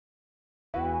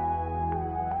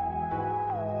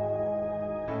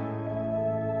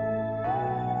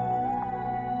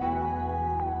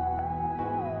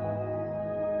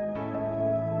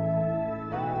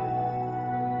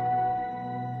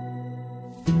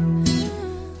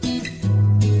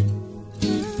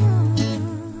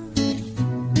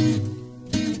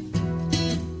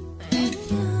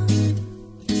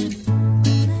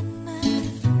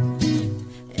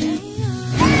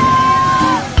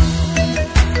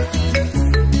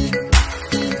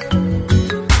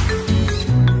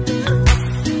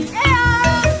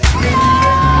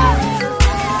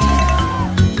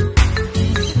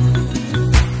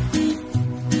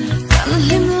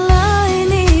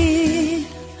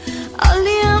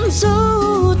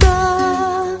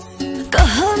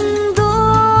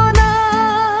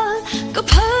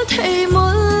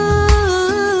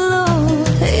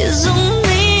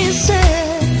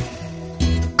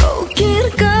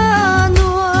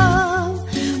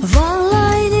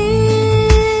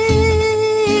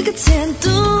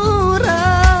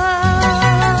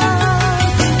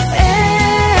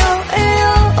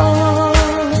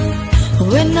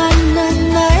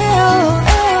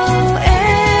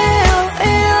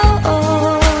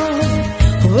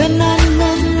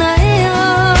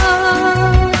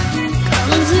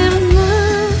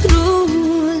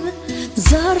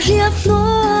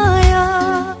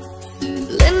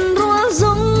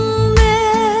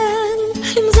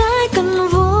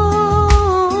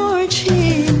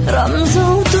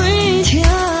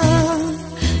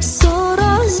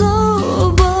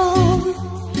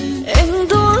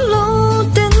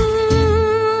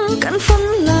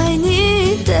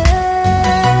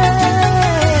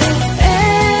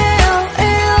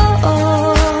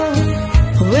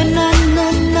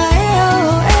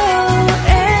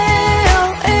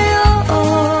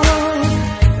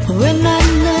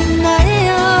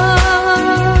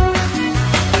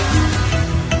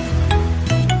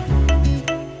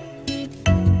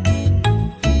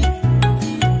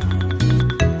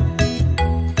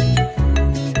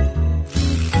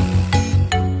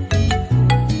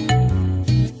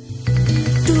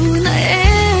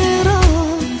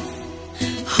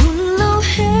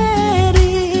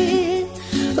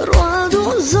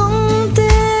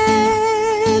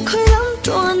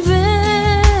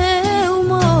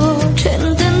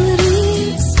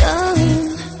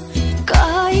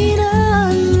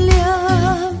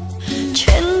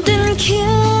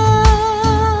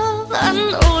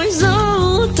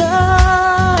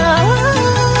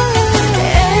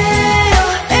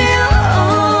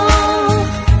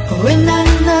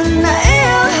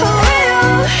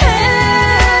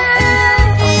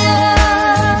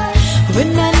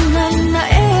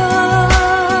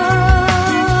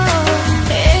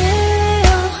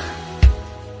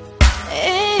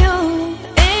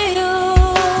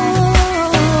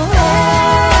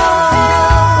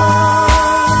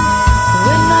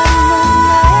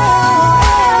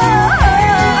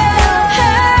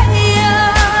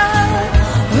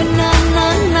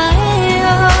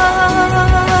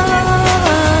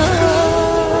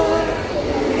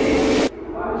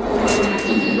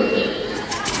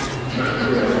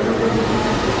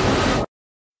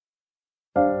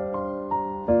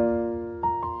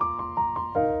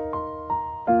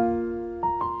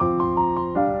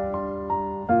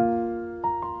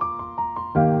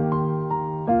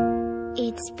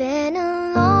It's been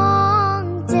a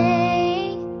long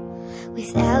day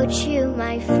without you,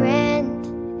 my friend,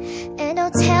 and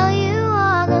I'll tell you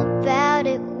all about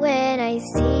it when I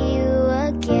see you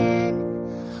again.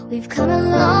 We've come a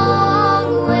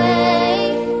long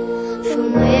way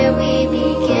from where we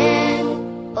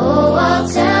began. Oh, I'll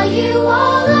tell you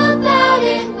all about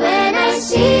it when I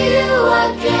see you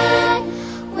again.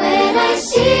 When I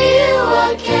see you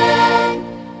again.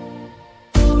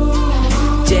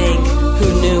 Dang, who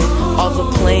knew? All the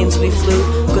planes we flew,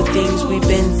 good things we've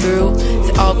been through,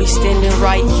 that I'll be standing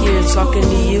right here talking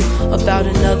to you about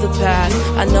another path.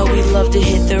 I know we love to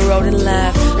hit the road and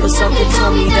laugh, but something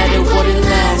told me that it wouldn't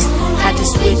last. Had to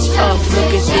switch up,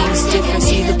 look at things different,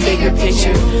 see the bigger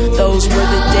picture. Those were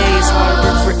the days, hard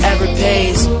work forever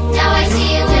pays. Now I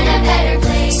see you in a better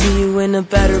place. See you in a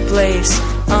better place.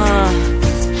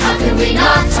 How could we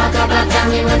not talk about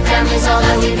family when family's all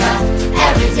that we got?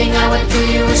 Everything I went through,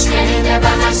 you were standing there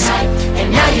by my side,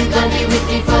 and now you're gonna be with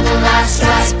me for the last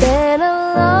ride. It's been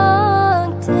a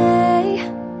long day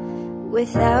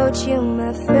without you,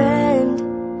 my friend,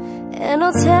 and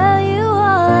I'll tell you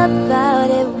all about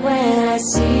it when I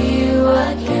see you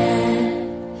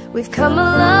again. We've come a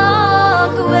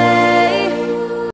long way